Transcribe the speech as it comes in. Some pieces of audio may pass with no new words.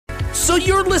So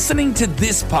you're listening to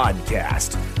this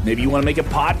podcast. Maybe you want to make a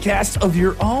podcast of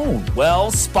your own.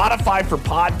 Well, Spotify for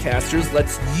Podcasters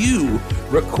lets you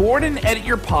record and edit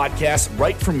your podcast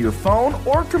right from your phone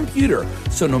or computer.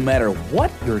 So no matter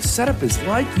what your setup is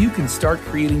like, you can start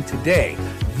creating today.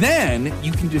 Then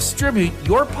you can distribute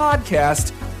your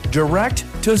podcast direct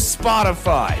to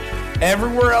Spotify.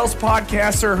 Everywhere else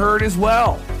podcasts are heard as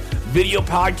well. Video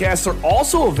podcasts are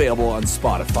also available on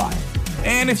Spotify.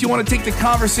 And if you want to take the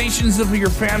conversations of your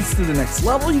fans to the next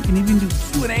level, you can even do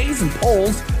Q&As and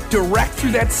polls direct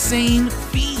through that same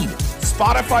feed.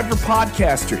 Spotify for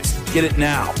Podcasters. Get it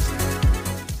now.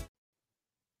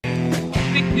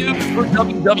 Big news for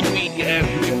WWE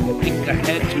as we are looking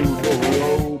ahead to the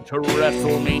road to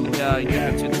WrestleMania.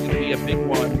 Yes, it's going to be a big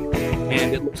one.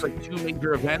 And it looks like two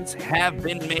major events have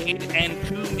been made and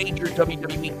two major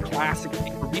WWE Classic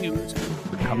pay-per-views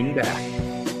are coming back.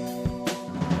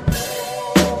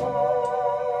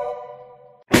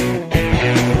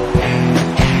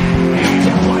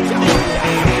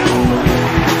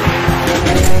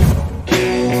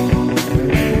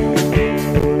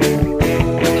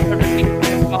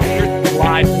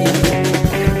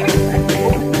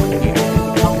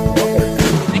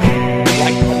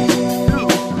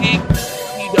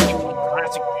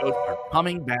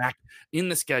 Coming back in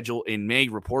the schedule in May,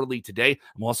 reportedly today.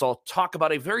 And we'll also talk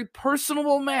about a very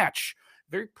personal match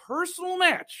that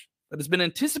has been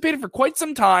anticipated for quite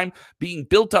some time, being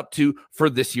built up to for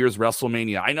this year's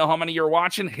WrestleMania. I know how many you're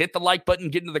watching. Hit the like button,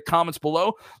 get into the comments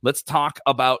below. Let's talk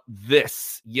about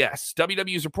this. Yes,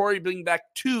 WWE is reportedly bringing back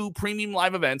two premium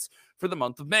live events for the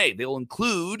month of May. They'll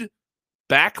include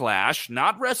Backlash,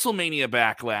 not WrestleMania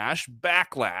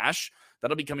Backlash.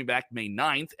 That'll be coming back May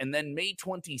 9th. And then May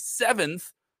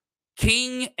 27th,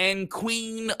 King and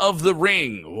Queen of the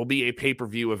Ring will be a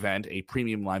pay-per-view event, a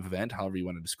premium live event, however you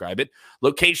want to describe it.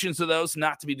 Locations of those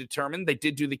not to be determined. They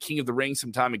did do the King of the Ring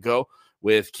some time ago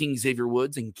with King Xavier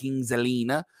Woods and King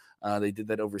Zelina. They did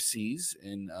that overseas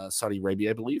in Saudi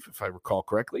Arabia, I believe, if I recall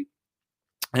correctly.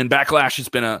 And Backlash has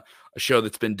been a show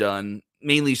that's been done.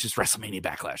 Mainly it's just WrestleMania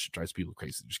Backlash. It drives people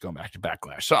crazy just going back to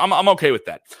Backlash. So I'm okay with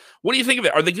that. What do you think of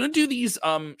it? Are they going to do these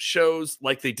shows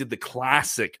like they did the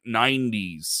classic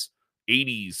 90s,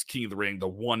 80s King of the Ring, the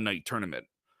one-night tournament?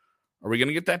 Are we going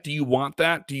to get that? Do you want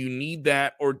that? Do you need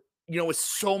that? Or, with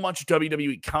so much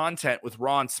WWE content with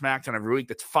Raw and SmackDown every week,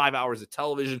 that's 5 hours of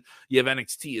television. You have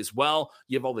NXT as well.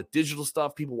 You have all the digital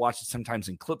stuff. People watch it sometimes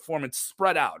in clip form. It's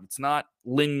spread out. It's not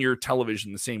linear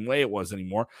television the same way it was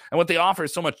anymore. And what they offer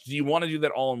is so much. Do you want to do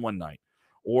that all in one night?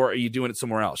 Or are you doing it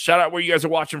somewhere else? Shout out where you guys are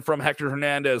watching from. Hector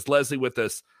Hernandez, Leslie with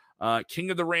us.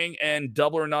 King of the Ring and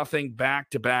Double or Nothing back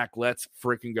to back. Let's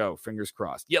freaking go. Fingers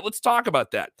crossed. Yeah, let's talk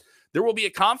about that. There will be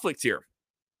a conflict here.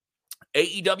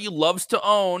 AEW loves to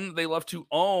own. They love to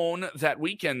own that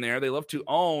weekend there. They love to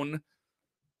own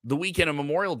the weekend of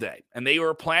Memorial Day. And they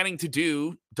were planning to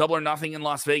do Double or Nothing in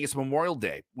Las Vegas Memorial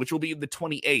Day, which will be the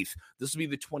 28th. This will be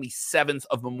the 27th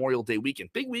of Memorial Day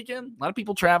weekend. Big weekend. A lot of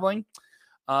people traveling.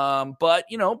 But,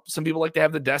 some people like to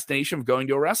have the destination of going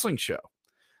to a wrestling show.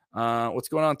 What's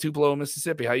going on, Tupelo,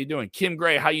 Mississippi? How you doing? Kim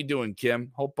Gray, how you doing,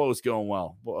 Kim? Hope Bo's going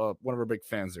well. One of our big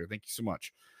fans there. Thank you so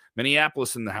much.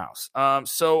 Minneapolis in the house.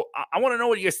 So I want to know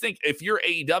what you guys think. If you're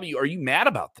AEW, are you mad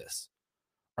about this?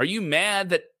 Are you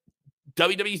mad that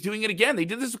WWE is doing it again? They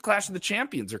did this with Clash of the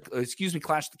Champions, or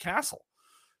Clash of the Castle.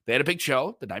 They had a big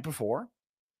show the night before.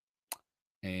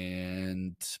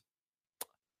 And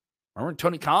remember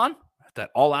Tony Khan at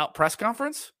that all-out press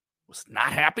conference? Was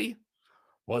not happy.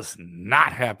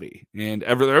 And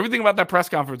everything about that press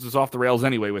conference was off the rails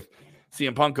anyway with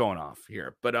CM Punk going off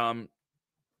here. But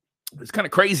it's kind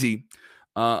of crazy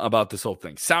about this whole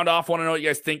thing. Sound off. Want to know what you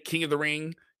guys think. King of the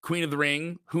Ring, Queen of the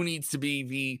Ring. Who needs to be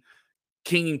the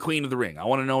King and Queen of the Ring? I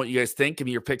want to know what you guys think. Give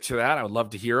me your picks of that. I would love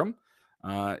to hear them.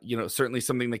 Certainly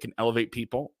something that can elevate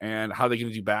people and how they're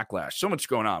going to do Backlash. So much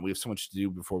going on. We have so much to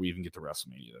do before we even get to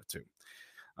WrestleMania, though, too.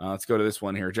 Let's go to this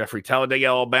one here. Jeffrey, Talladega,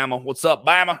 Alabama. What's up,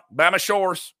 Bama? Bama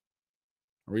Shores.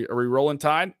 Are we rolling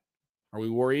Tide? Are we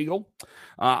War Eagle?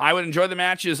 I would enjoy the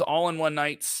matches all in one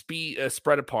night,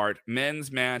 spread apart.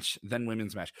 Men's match, then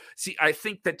women's match. See, I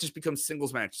think that just becomes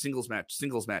singles match.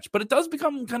 But it does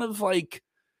become kind of like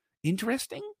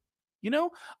interesting.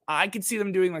 I could see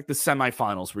them doing like the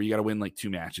semifinals where you got to win like two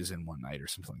matches in one night or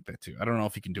something like that too. I don't know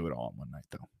if you can do it all in one night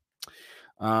though.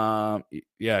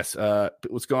 Yes.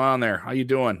 What's going on there? How you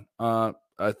doing?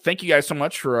 Thank you guys so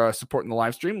much for supporting the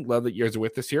live stream. Love that you guys are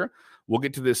with us here. We'll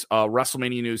get to this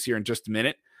WrestleMania news here in just a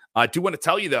minute. I do want to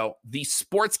tell you, though, the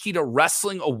Sportskeeda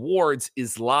Wrestling Awards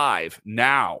is live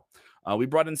now. We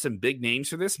brought in some big names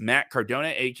for this. Matt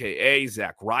Cardona, a.k.a.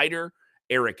 Zack Ryder,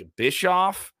 Eric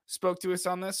Bischoff, spoke to us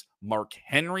on this. Mark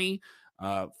Henry,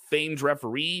 famed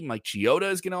referee Mike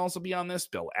Chioda is going to also be on this.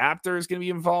 Bill Apter is going to be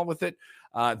involved with it.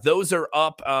 Those are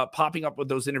popping up with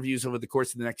those interviews over the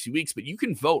course of the next few weeks, but you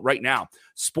can vote right now.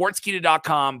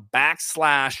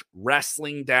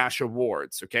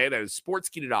 Sportskeeda.com/wrestling-awards. Okay, that is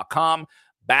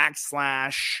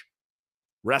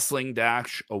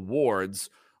sportskeeda.com/wrestling-awards.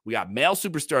 We got male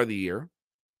superstar of the year,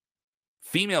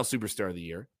 female superstar of the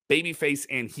year, babyface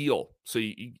and heel. So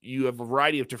you have a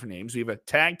variety of different names. We have a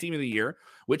tag team of the year,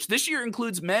 which this year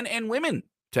includes men and women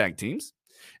tag teams.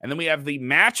 And then we have the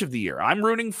match of the year. I'm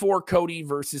rooting for Cody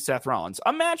versus Seth Rollins,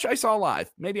 a match I saw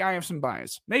live. Maybe I have some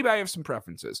bias. Maybe I have some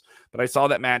preferences, but I saw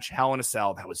that match, Hell in a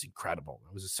Cell. That was incredible.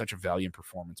 It was such a valiant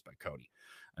performance by Cody.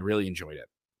 I really enjoyed it.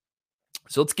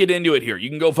 So let's get into it here. You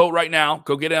can go vote right now.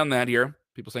 Go get on that here.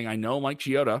 People saying, I know Mike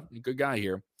Chioda, a good guy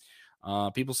here.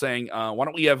 People saying, why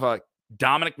don't we have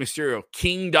Dominik Mysterio,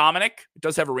 King Dominik? It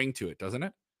does have a ring to it, doesn't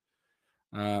it?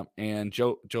 And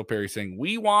Joe Perry saying,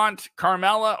 we want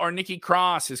Carmella or Nikki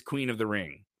Cross as Queen of the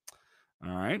Ring.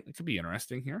 All right, it could be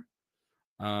interesting here.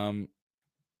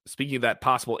 Speaking of that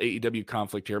possible AEW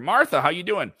conflict here, Martha, how you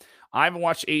doing? I haven't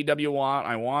watched AEW a lot.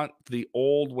 I want the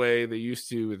old way they used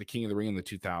to with the King of the Ring in the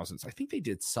 2000s. I think they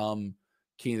did some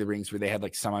King of the Rings where they had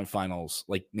like semifinals,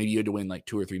 like maybe you had to win like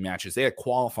 2 or 3 matches. They had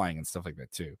qualifying and stuff like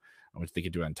that too, which they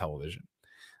could do on television.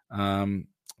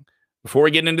 Before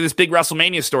we get into this big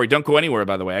WrestleMania story, don't go anywhere,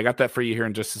 by the way. I got that for you here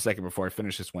in just a second before I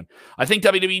finish this one. I think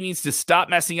WWE needs to stop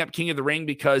messing up King of the Ring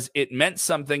because it meant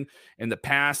something in the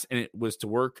past, and it was to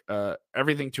work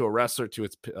everything to a wrestler to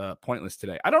its pointless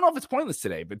today. I don't know if it's pointless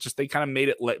today, but just they kind of made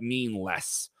it mean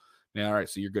less. Yeah, all right,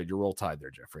 so you're good. You're roll tide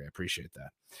there, Jeffrey. I appreciate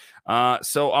that.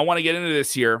 So I want to get into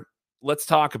this here. Let's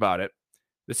talk about it.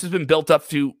 This has been built up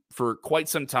for quite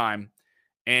some time,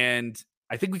 and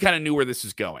I think we kind of knew where this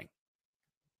is going.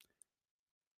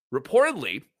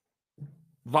 Reportedly,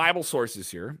 viable sources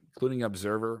here, including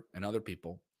Observer and other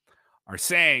people, are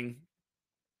saying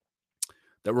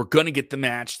that we're going to get the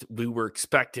match that we were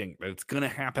expecting, that it's going to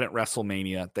happen at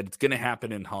WrestleMania, that it's going to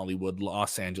happen in Hollywood,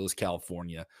 Los Angeles,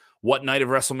 California. What night of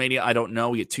WrestleMania? I don't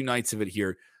know. We get 2 nights of it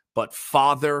here, but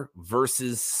father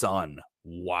versus son.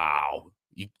 Wow.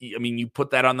 You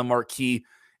put that on the marquee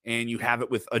and you have it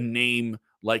with a name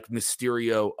like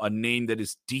Mysterio, a name that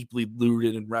is deeply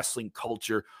rooted in wrestling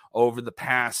culture over the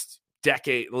past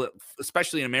decade,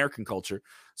 especially in American culture.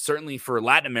 Certainly for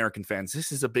Latin American fans,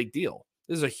 this is a big deal.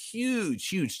 This is a huge,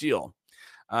 huge deal.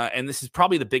 And this is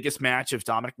probably the biggest match of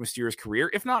Dominik Mysterio's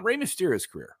career, if not Rey Mysterio's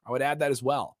career. I would add that as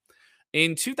well.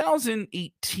 In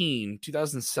 2018,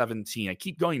 2017, I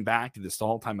keep going back to this the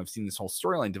whole time I've seen this whole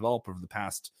storyline develop over the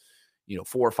past 4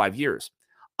 or 5 years.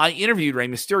 I interviewed Rey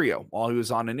Mysterio while he was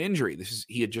on an injury.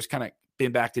 He had just kind of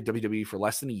been back to WWE for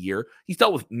less than a year. He's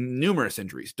dealt with numerous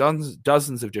injuries,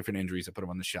 dozens of different injuries that put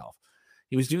him on the shelf.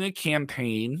 He was doing a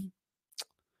campaign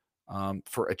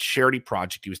for a charity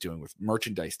project he was doing with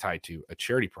merchandise tied to a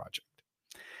charity project.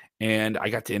 And I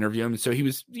got to interview him. So he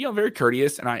was, very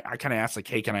courteous. And I kind of asked, like,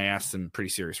 hey, can I ask some pretty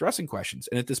serious wrestling questions?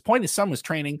 And at this point, his son was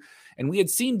training. And we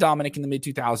had seen Dominik in the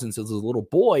mid-2000s as a little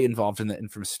boy involved in the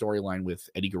infamous storyline with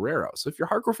Eddie Guerrero. So if you're a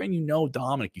hardcore fan, you know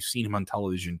Dominik. You've seen him on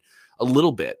television a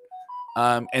little bit.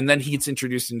 And then he gets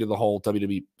introduced into the whole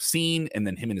WWE scene. And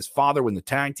then him and his father win the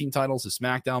tag team titles, the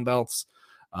SmackDown belts.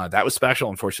 That was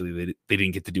special. Unfortunately, they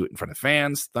didn't get to do it in front of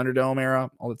fans. Thunderdome era,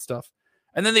 all that stuff.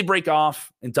 And then they break off,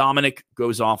 and Dominik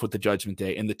goes off with the Judgment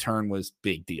Day, and the turn was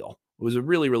big deal. It was a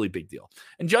really, really big deal.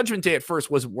 And Judgment Day at first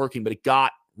wasn't working, but it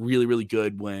got really, really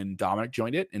good when Dominik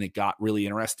joined it, and it got really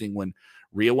interesting when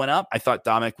Rhea went up. I thought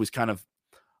Dominik was kind of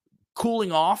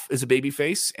cooling off as a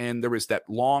babyface, and there was that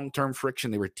long-term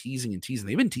friction. They were teasing and teasing.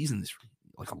 They've been teasing this for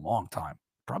like a long time,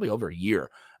 probably over a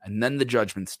year. And then the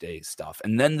Judgment Day stuff,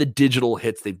 and then the digital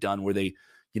hits they've done where they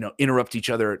interrupt each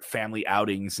other at family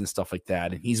outings and stuff like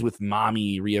that. And he's with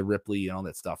mommy, Rhea Ripley, and all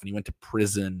that stuff. And he went to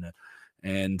prison,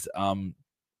 and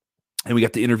we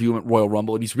got to interview him at Royal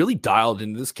Rumble, and he's really dialed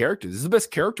into this character. This is the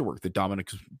best character work that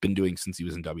Dominik's been doing since he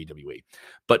was in WWE.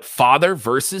 But father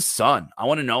versus son. I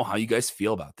want to know how you guys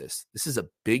feel about this. This is a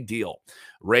big deal.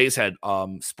 Rey's had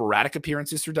sporadic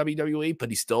appearances for WWE, but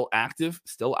he's still active,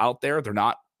 still out there. They're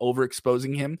not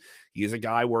overexposing him. He is a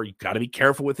guy where you got to be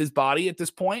careful with his body at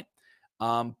this point.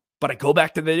 But I go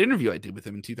back to that interview I did with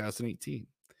him in 2018,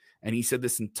 and he said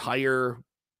this entire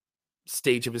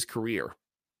stage of his career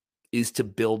is to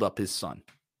build up his son,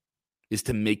 is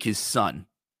to make his son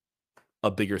a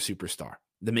bigger superstar,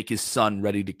 to make his son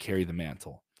ready to carry the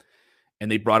mantle. And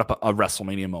they brought up a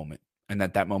WrestleMania moment, and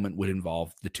that moment would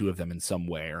involve the two of them in some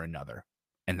way or another.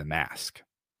 And the mask.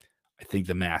 I think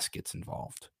the mask gets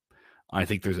involved. I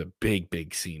think there's a big,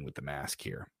 big scene with the mask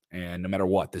here. And no matter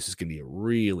what, this is going to be a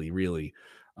really, really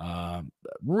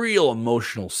real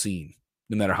emotional scene,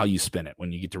 no matter how you spin it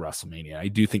when you get to WrestleMania. I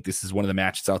do think this is one of the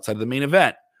matches outside of the main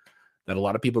event that a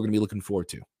lot of people are going to be looking forward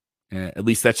to. At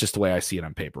least that's just the way I see it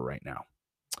on paper right now.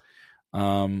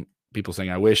 People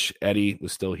saying, I wish Eddie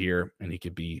was still here and he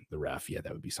could be the ref. Yeah,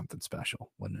 that would be something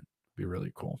special, wouldn't it? Be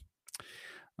really cool.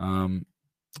 I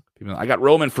got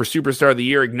Roman for Superstar of the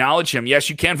Year. Acknowledge him. Yes,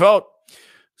 you can vote.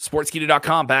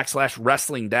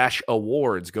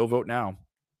 Sportskeeda.com/wrestling-awards. Go vote now.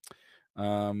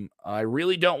 I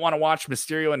really don't want to watch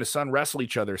Mysterio and his son wrestle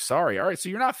each other. Sorry. All right, so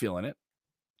you're not feeling it.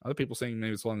 Other people saying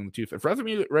maybe it's long in the tooth. If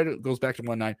Reddit goes back to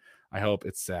one night, I hope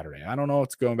it's Saturday. I don't know.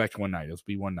 It's going back to one night. It'll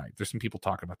be one night. There's some people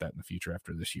talking about that in the future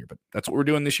after this year, but that's what we're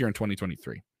doing this year in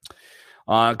 2023.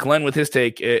 Glenn with his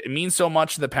take. It means so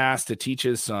much in the past to teach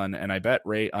his son, and I bet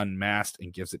Ray unmasked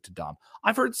and gives it to Dom.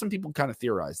 I've heard some people kind of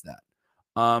theorize that.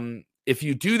 If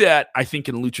you do that, I think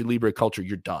in Lucha Libre culture,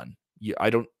 you're done.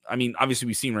 Obviously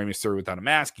we've seen Rey Mysterio without a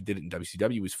mask. He did it in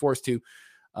WCW. He was forced to.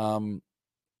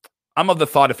 I'm of the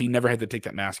thought if he never had to take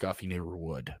that mask off, he never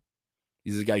would.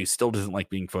 He's a guy who still doesn't like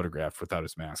being photographed without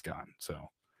his mask on. So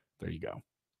there you go.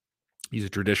 He's a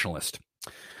traditionalist.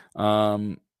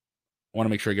 Want to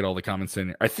make sure I get all the comments in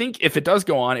here. I think if it does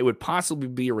go on, it would possibly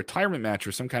be a retirement match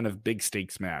or some kind of big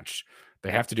stakes match.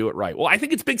 They have to do it right. Well, I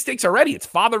think it's big stakes already. It's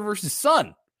father versus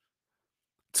son.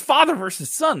 It's father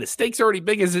versus son. The stakes are already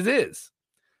big as it is.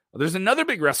 Well, there's another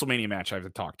big WrestleMania match I have to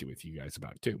talk to with you guys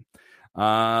about too.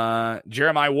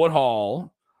 Jeremiah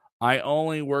Woodhall. I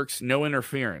only works no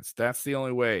interference. That's the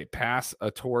only way. Pass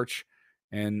a torch,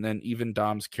 and then even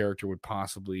Dom's character would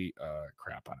possibly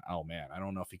crap on it. Oh man, I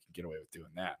don't know if he could get away with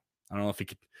doing that. I don't know if he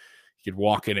could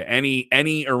walk into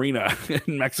any arena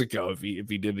in Mexico if he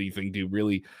did anything to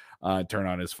really turn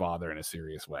on his father in a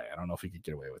serious way. I don't know if he could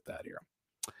get away with that here.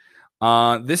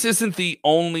 This isn't the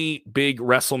only big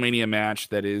WrestleMania match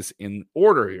that is in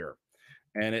order here.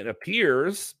 And it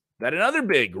appears that another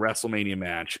big WrestleMania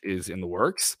match is in the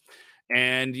works.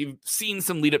 And you've seen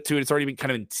some lead up to it. It's already been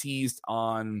kind of teased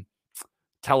on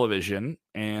television.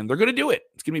 And they're going to do it.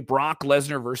 It's going to be Brock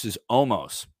Lesnar versus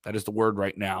Omos. That is the word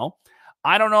right now.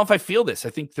 I don't know if I feel this. I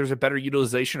think there's a better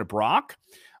utilization of Brock.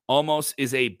 Omos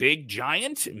is a big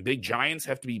giant. And big giants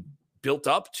have to be built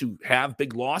up to have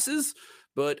big losses.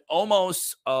 But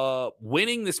Omos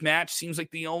winning this match seems like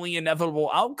the only inevitable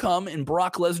outcome, and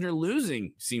Brock Lesnar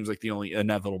losing seems like the only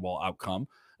inevitable outcome.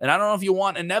 And I don't know if you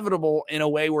want inevitable in a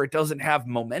way where it doesn't have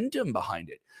momentum behind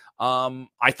it.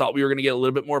 I thought we were going to get a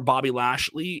little bit more Bobby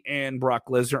Lashley and Brock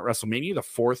Lesnar at WrestleMania the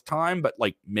fourth time, but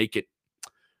like make it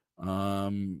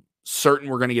certain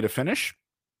we're going to get a finish.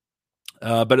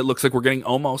 But it looks like we're getting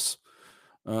Omos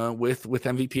with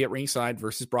MVP at ringside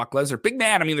versus Brock Lesnar. Big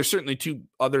man. I mean, there's certainly two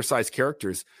other size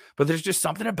characters, but there's just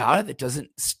something about it that doesn't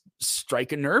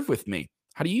strike a nerve with me.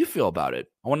 How do you feel about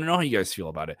it? I want to know how you guys feel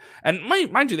about it. And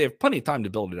mind you, they have plenty of time to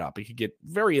build it up. It could get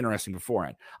very interesting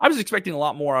beforehand. I was expecting a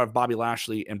lot more out of Bobby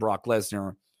Lashley and Brock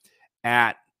Lesnar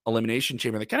at Elimination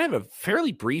Chamber. They kind of have a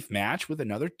fairly brief match with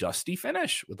another dusty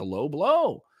finish with a low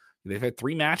blow. They've had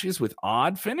 3 matches with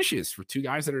odd finishes for 2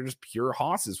 guys that are just pure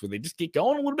hosses, where they just get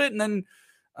going a little bit and then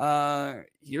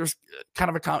here's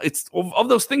kind of it's of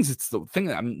those things. It's the thing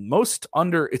that I'm most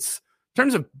under. It's in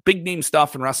terms of big name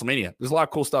stuff in WrestleMania. There's a lot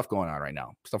of cool stuff going on right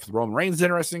now. Stuff with Roman Reigns is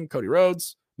interesting. Cody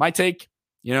Rhodes, my take.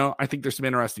 I think there's some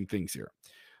interesting things here.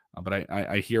 But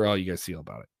I hear how you guys feel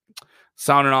about it.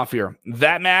 Sounding off here.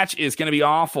 That match is going to be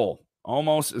awful.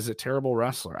 Almost is a terrible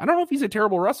wrestler. I don't know if he's a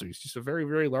terrible wrestler. He's just a very,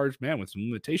 very large man with some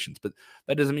limitations, but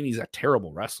that doesn't mean he's a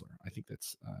terrible wrestler. I think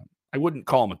that's, I wouldn't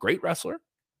call him a great wrestler.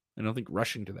 I don't think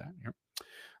rushing to that here.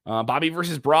 Bobby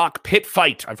versus Brock pit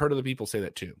fight. I've heard other people say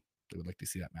that too. They would like to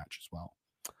see that match as well.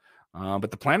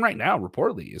 But the plan right now,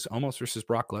 reportedly, is Omos versus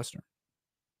Brock Lesnar.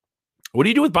 What do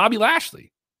you do with Bobby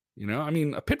Lashley?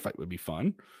 A pit fight would be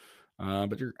fun.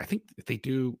 But I think if they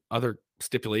do other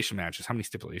stipulation matches, how many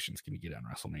stipulations can you get on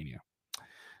WrestleMania?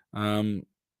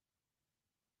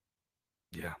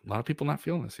 Yeah, a lot of people not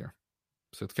feeling this here.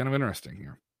 So it's kind of interesting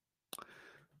here.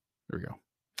 There we go.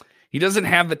 He doesn't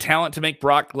have the talent to make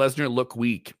Brock Lesnar look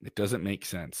weak. It doesn't make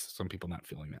sense. Some people not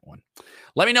feeling that one.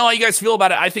 Let me know how you guys feel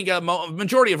about it. I think a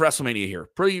majority of WrestleMania here.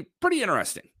 Pretty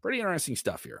interesting. Pretty interesting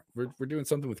stuff here. We're doing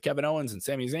something with Kevin Owens and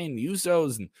Sami Zayn, the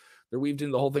Usos, and they're weaved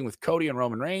into the whole thing with Cody and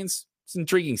Roman Reigns. It's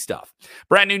intriguing stuff.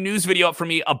 Brand new news video up for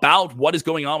me about what is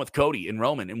going on with Cody and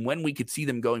Roman and when we could see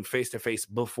them going face-to-face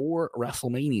before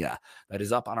WrestleMania. That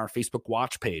is up on our Facebook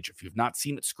watch page. If you've not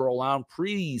seen it, scroll down.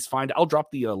 Please find it. I'll drop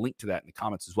the link to that in the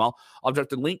comments as well. I'll drop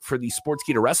the link for the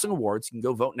Sportskeeda Wrestling Awards. You can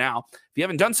go vote now. If you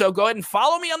haven't done so, go ahead and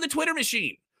follow me on the Twitter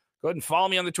machine. Go ahead and follow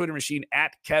me on the Twitter machine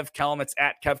at Kev Kellum. It's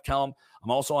at Kev Kellum. I'm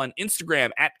also on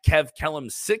Instagram at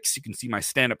KevKellum6. You can see my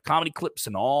stand-up comedy clips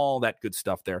and all that good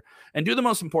stuff there. And do the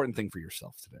most important thing for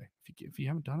yourself today. If you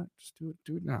haven't done it, just do it.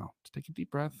 Do it now. Just take a deep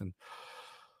breath and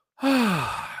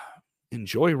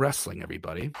enjoy wrestling,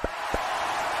 everybody.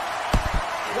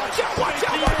 Watch out!